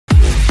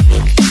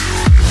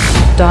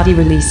DODI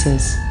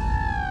releases.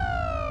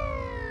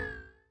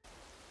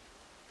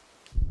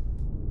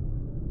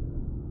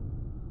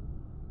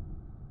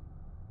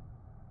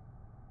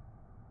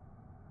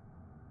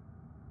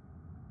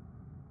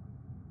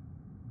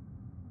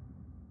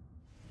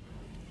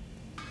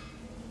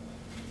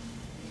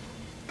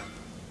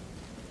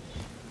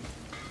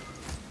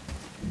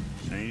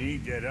 They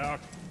need that out.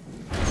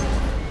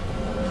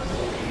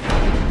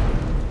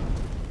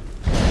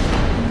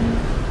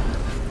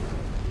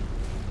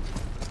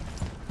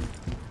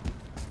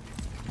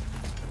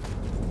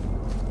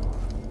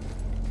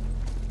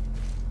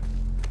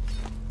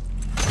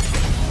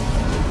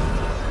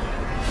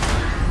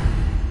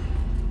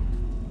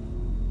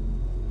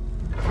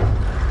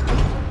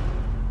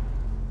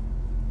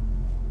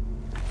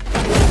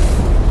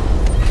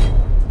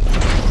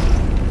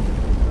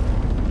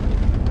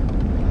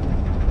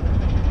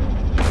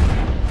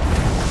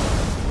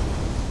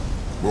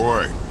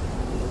 Boy,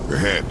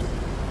 ahead.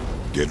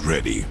 Get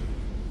ready.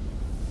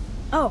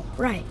 Oh,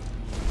 right.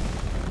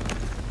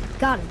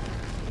 Got him.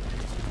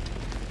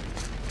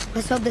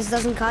 Let's hope this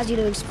doesn't cause you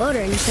to explode or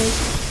anything.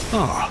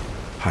 Oh,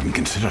 hadn't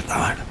considered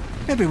that.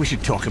 Maybe we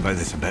should talk about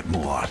this a bit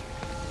more.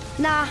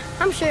 Nah,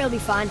 I'm sure you'll be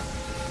fine.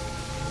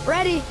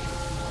 Ready?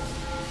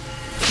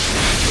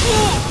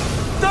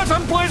 Oh, that's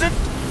unpleasant!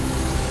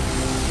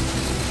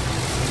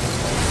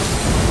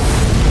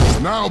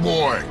 Now,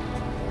 boy!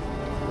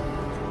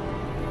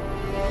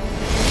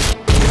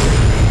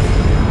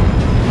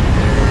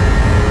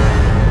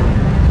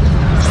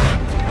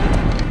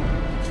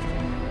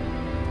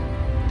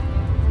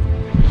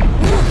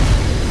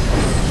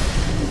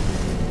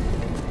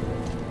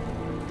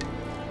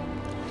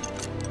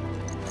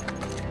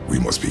 We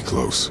must be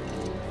close.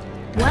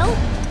 Well,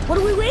 what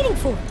are we waiting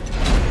for?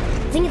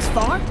 Think it's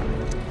far?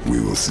 We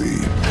will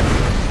see.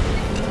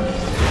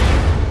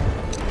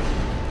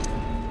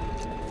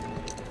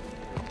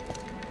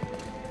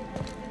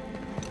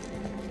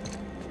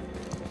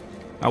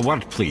 A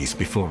word, please,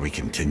 before we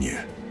continue.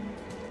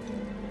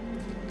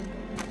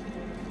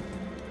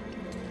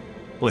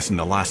 Listen,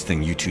 the last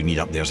thing you two need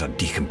up there's a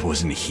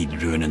decomposing heat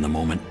ruin in the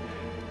moment.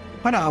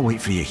 Why don't I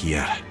wait for you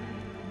here?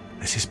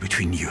 This is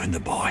between you and the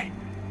boy.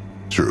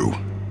 True.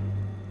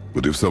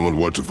 But if someone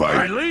were to My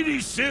fight... lady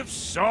sips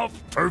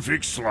soft,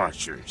 perfect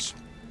sloshers.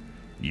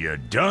 You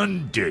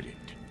done did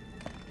it.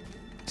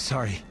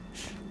 Sorry.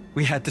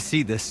 We had to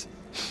see this.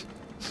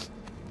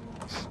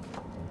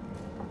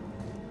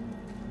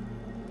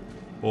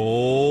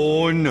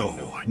 Oh,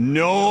 no.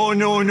 No,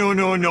 no, no,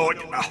 no, no.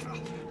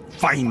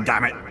 Fine,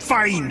 damn it.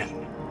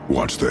 Fine!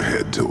 Watch the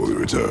head till we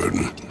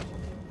return.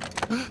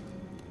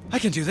 I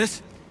can do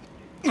this.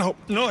 No,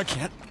 no, I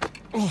can't.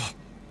 Oh.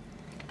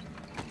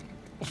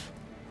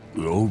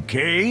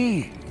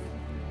 Okay.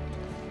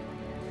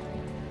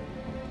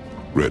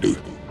 Ready.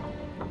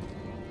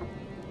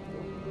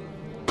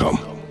 Come.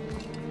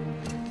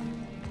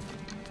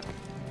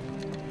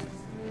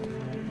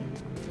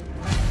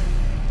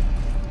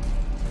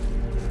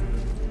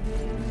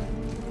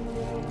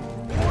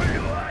 Boy,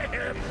 do I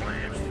have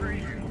plans for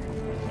you.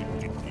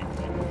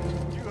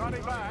 You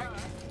honey back.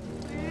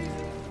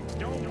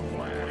 Don't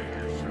flatter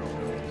yourself.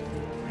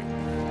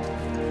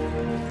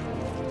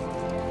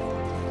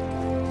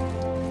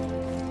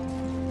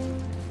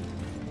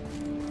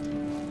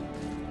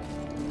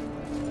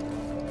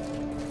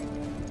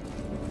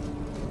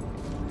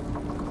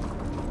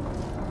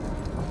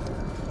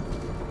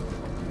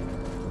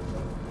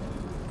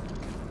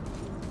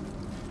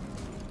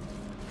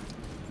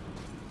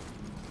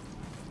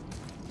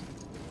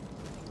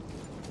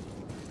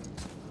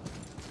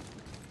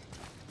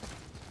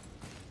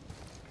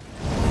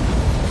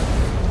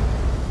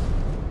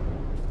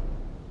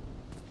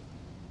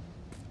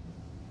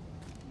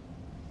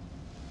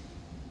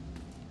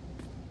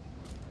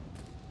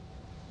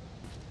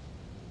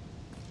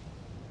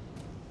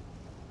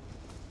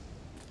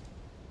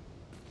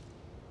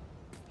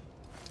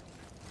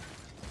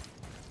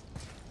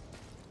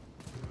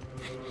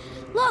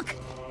 Look!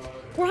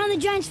 We're on the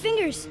giant's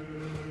fingers.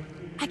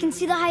 I can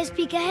see the highest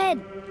peak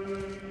ahead.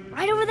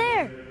 Right over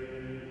there.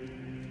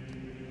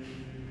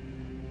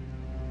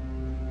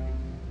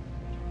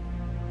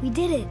 We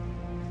did it.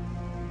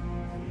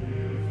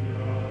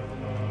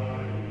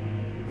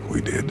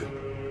 We did.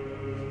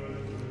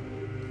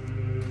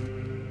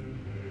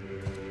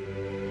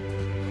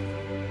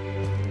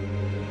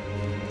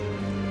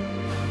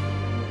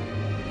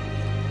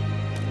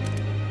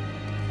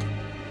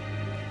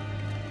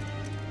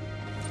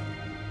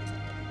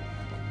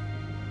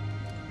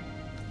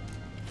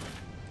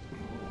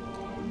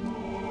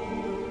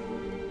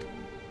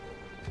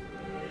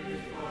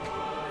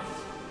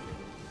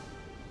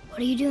 What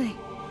are you doing?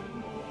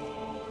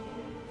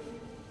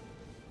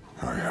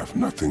 I have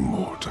nothing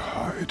more to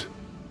hide.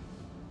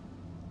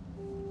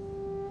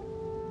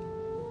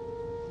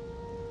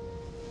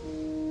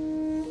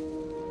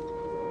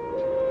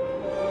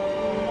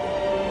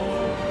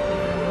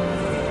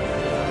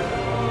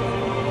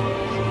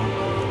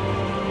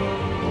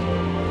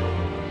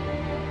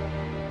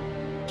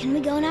 Can we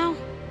go now?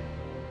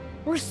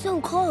 We're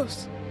so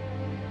close.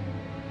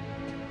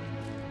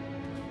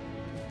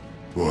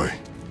 Boy.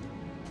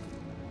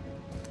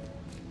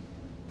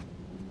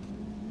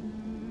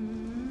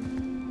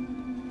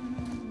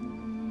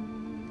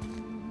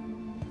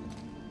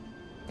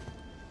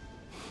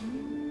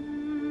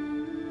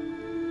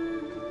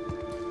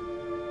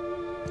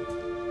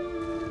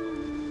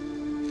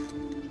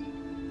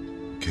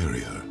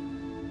 Carry her.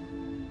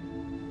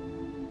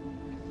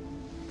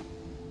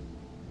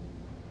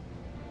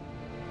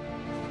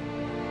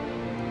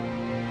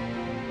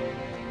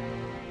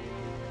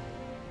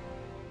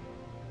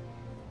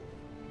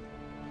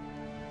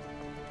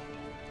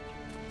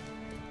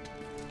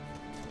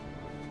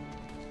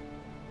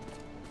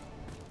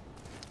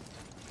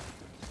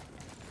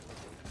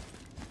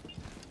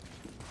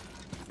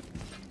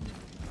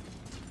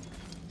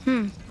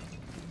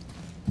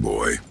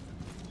 Boy.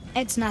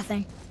 It's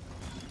nothing.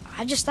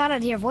 I just thought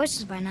I'd hear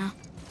voices by now.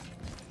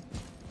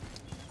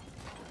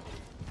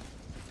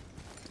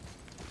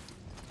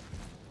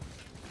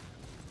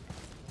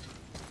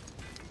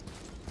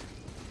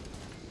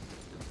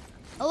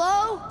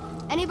 Hello?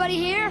 Anybody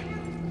here?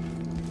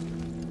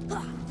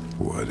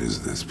 What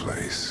is this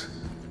place?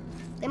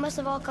 They must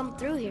have all come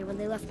through here when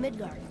they left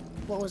Midgard.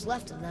 What was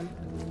left of them.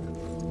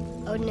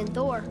 Odin and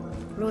Thor,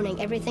 ruining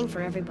everything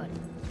for everybody.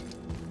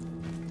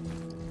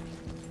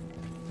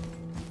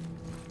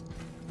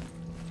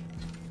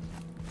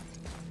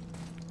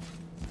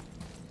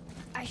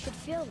 I should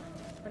feel them,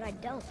 but I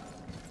don't.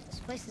 This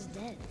place is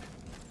dead.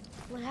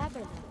 What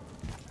happened?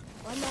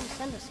 Why'd Mom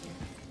send us here?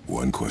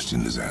 One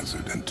question is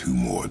answered and two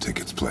more take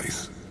its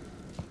place.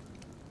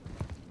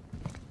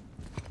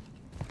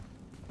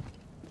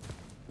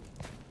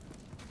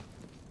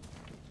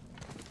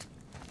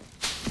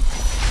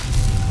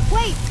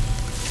 Wait!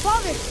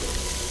 Father!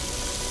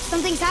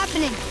 Something's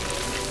happening!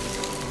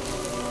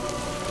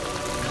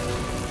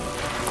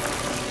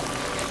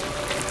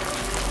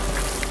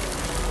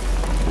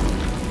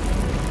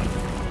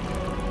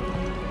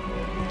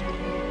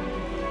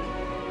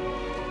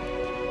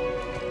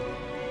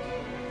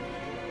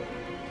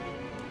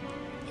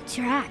 It's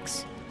your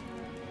axe.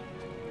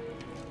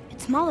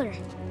 It's Mother.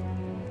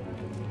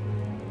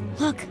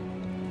 Look.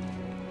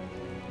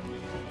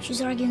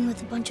 She's arguing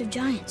with a bunch of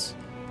giants.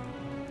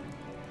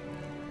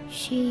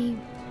 She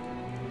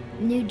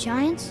knew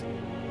giants?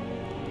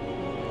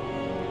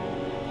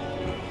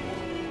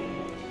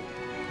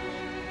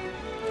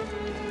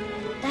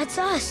 That's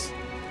us.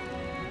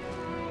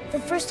 The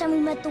first time we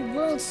met the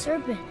world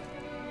serpent.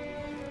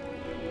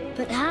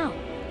 But how?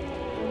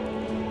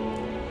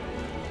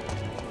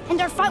 And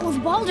our fight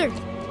with Baldur.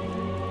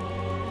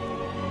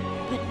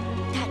 But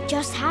that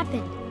just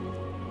happened.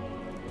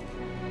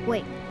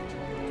 Wait.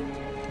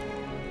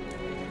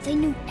 They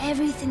knew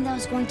everything that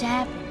was going to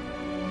happen.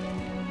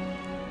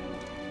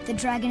 The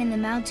dragon in the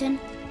mountain,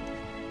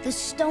 the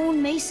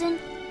stone mason,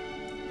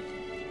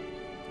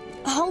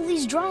 all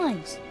these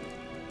drawings.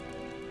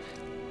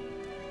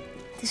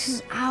 This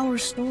is our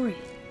story.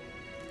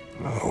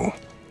 No.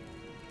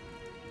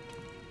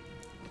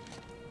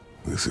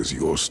 This is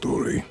your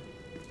story.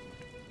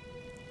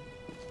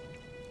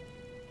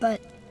 But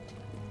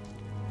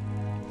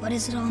what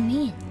does it all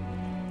mean?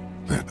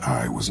 That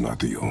I was not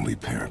the only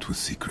parent with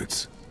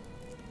secrets.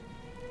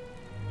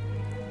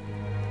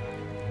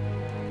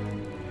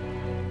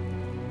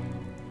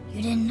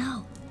 You didn't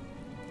know.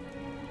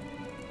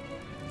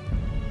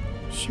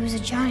 She was a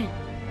giant.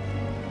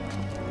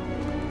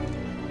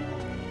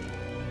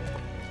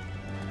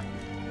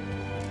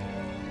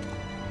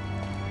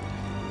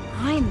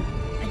 I'm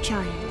a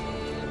giant.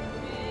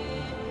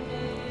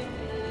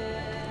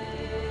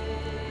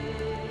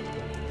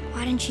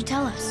 Why didn't she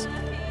tell us?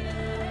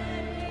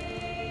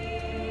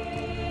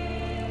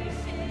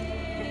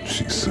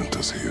 She sent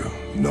us here,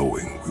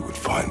 knowing we would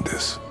find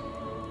this.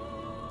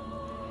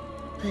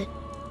 But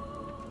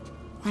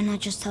why not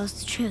just tell us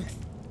the truth?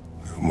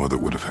 Your mother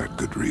would have had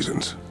good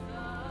reasons.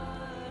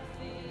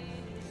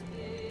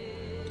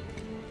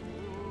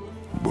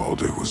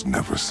 Baldur was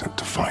never sent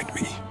to find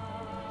me.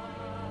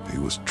 He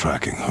was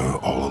tracking her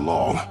all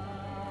along,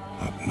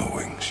 not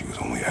knowing she was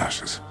only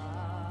ashes.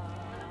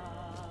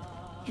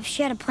 If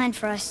she had a plan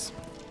for us,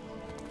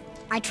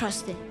 I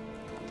trust it.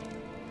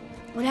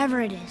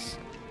 Whatever it is.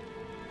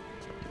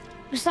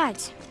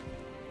 Besides,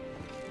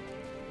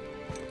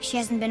 she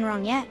hasn't been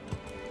wrong yet.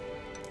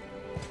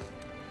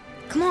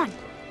 Come on.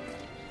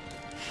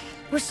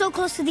 We're so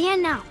close to the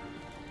end now.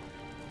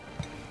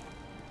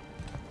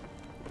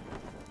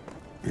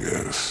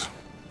 Yes.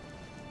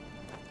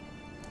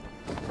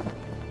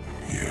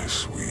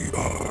 Yes, we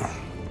are.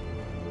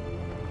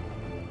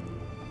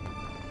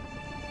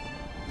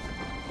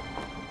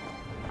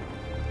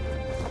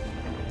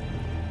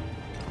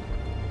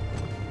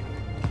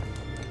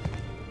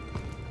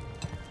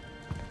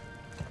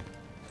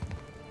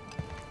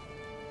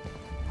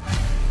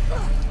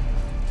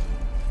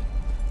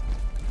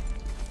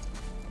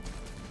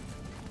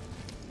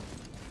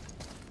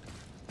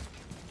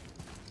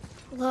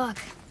 Look,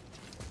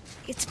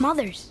 it's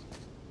Mother's.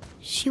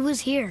 She was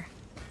here.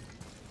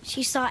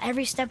 She saw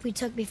every step we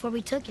took before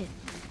we took it.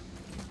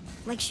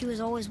 Like she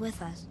was always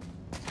with us.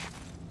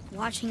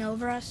 Watching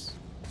over us.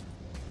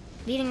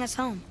 leading us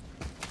home.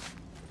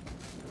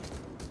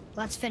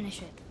 Let's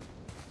finish it.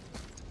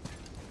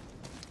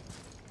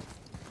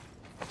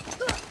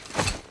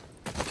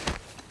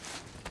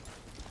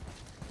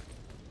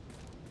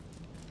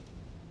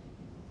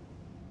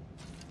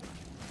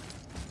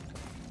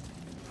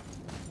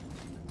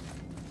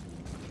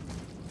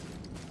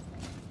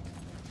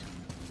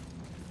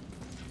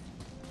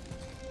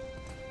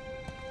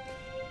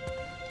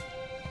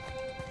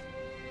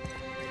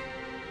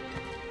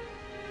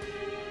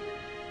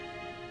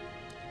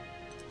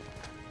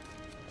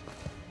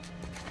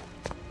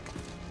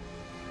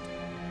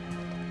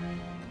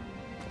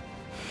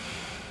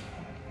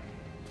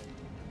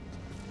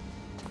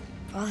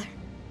 Father?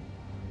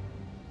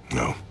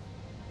 No.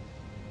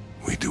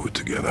 We do it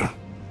together.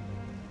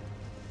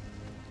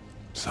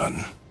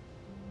 Son.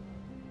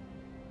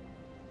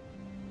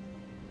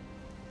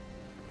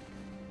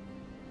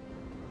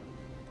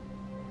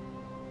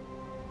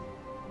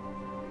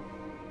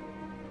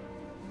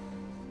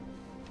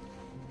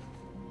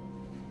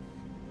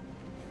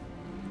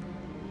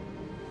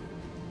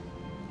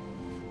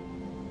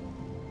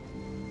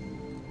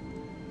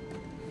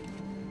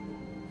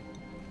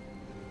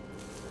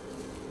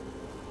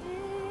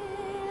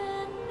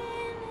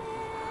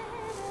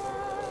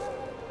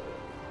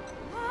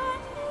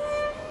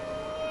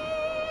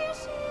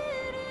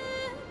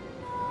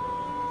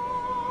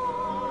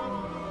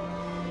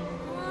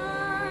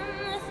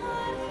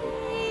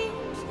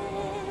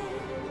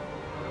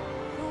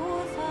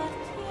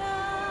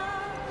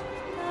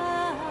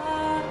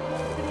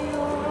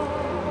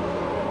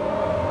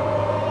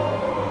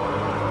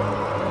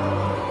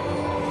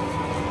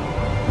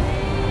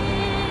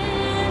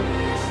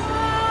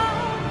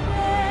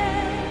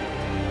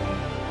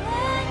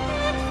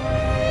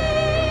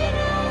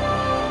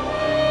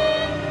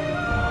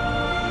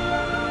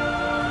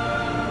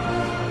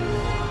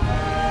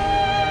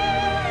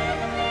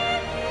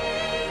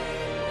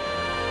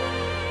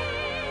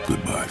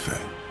 Goodbye, Faye.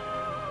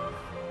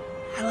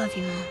 I love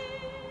you, Mom.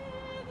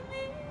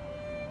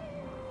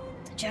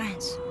 The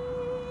giants.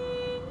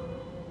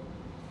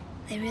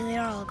 They really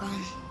are all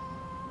gone.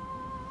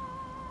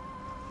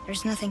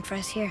 There's nothing for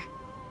us here.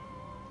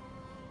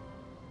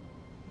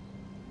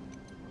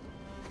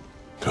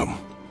 Come.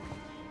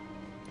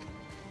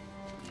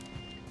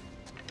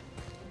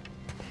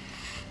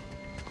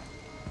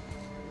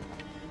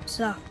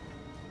 So,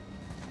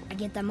 I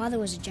get that Mother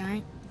was a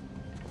giant,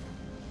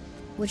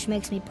 which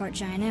makes me part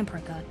giant and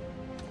part god.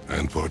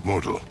 And part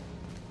mortal.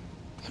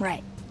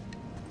 Right.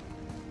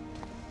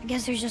 I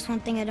guess there's just one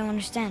thing I don't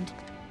understand.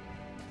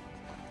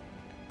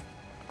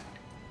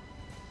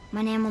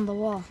 My name on the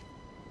wall.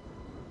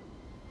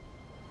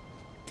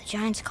 The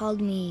giants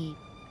called me...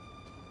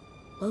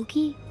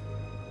 Loki?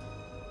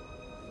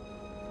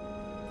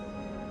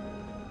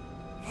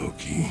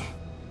 Loki.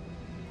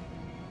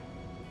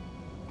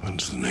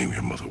 That's the name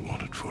your mother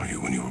wanted for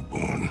you when you were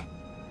born.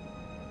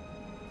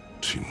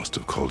 She must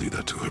have called you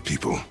that to her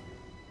people.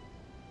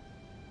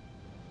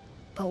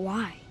 But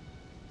why?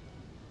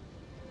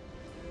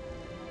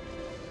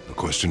 A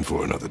question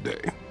for another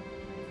day.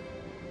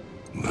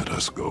 Let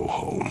us go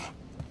home.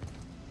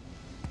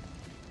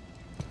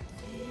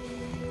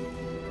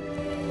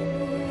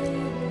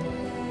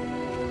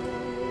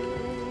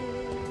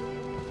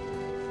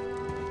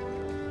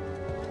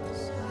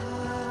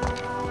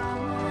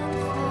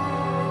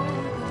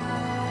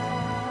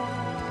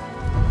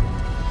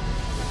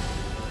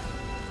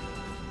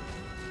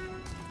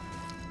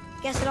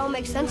 Guess it all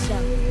makes sense now.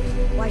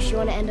 Why she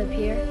want to end up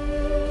here?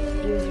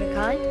 Be with her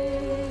kind?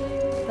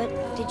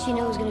 But did she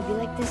know it was going to be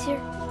like this here?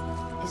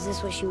 Is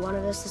this what she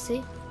wanted us to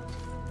see?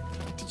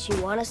 Did she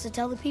want us to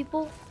tell the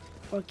people?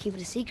 Or keep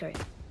it a secret?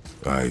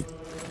 I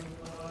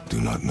do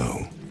not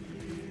know.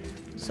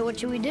 So what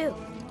should we do?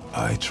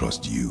 I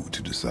trust you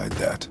to decide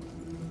that.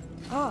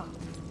 Oh.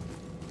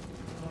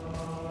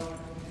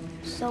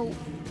 So,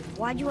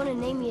 why'd you want to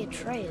name me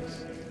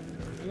Atreus?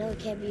 I know it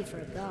can't be for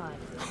a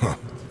god.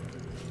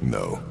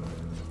 No.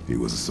 He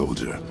was a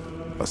soldier.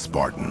 A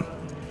Spartan.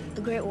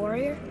 A great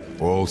warrior?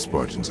 All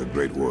Spartans are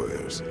great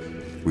warriors.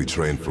 We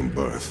trained from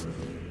birth.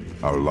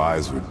 Our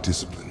lives were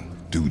discipline,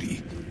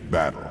 duty,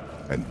 battle,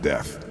 and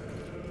death.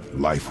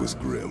 Life was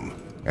grim,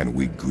 and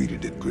we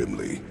greeted it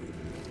grimly.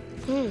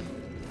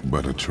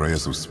 But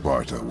Atreus of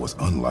Sparta was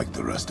unlike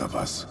the rest of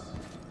us.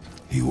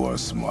 He wore a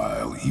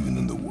smile even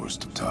in the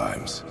worst of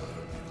times.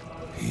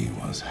 He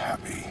was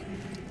happy.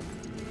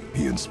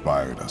 He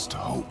inspired us to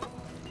hope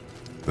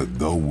that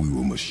though we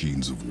were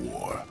machines of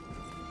war,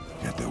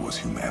 yet there was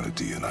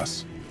humanity in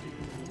us.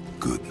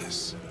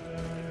 Goodness.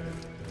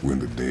 When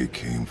the day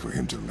came for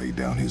him to lay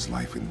down his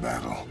life in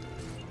battle,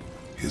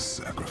 his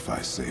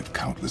sacrifice saved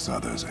countless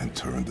others and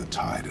turned the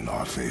tide in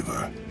our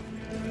favor.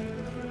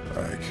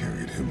 I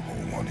carried him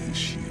home on his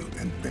shield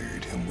and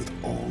buried him with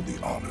all the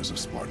honors of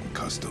Spartan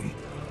custom.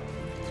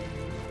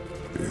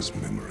 His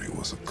memory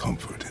was a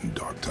comfort in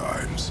dark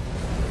times.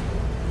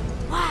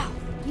 Wow,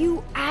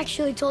 you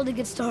actually told a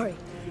good story.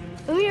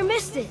 And we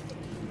missed it.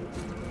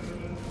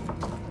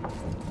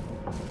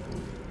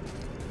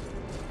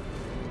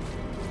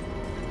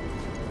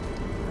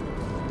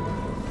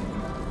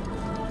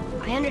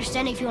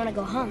 understand if you want to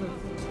go home,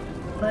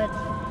 but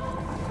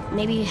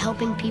maybe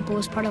helping people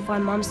is part of why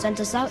Mom sent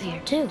us out here,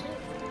 too.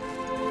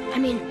 I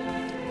mean,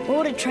 what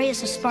would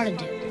Atreus of Sparta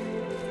do?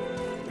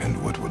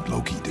 And what would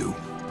Loki do?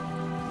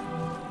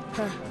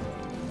 Huh.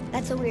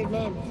 That's a weird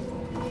name.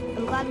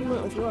 I'm glad we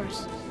went with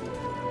yours.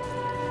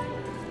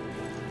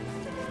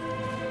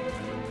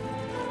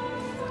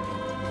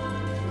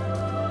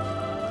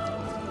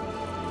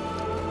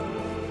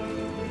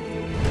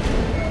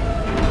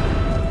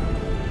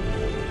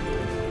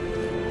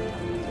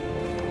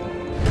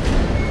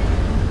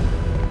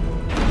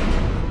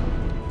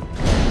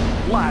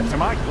 Lads,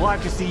 am I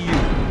glad to see you.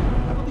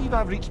 I believe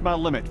I've reached my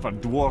limit for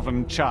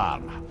dwarven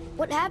charm.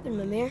 What happened,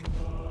 Mimir?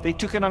 They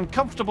took an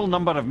uncomfortable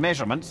number of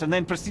measurements and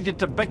then proceeded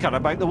to bicker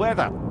about the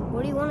weather.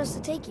 Where do you want us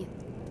to take you?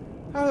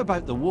 How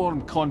about the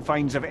warm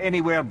confines of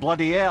anywhere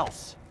bloody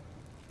else?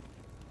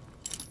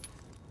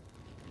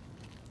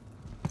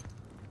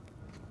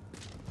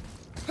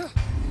 Huh.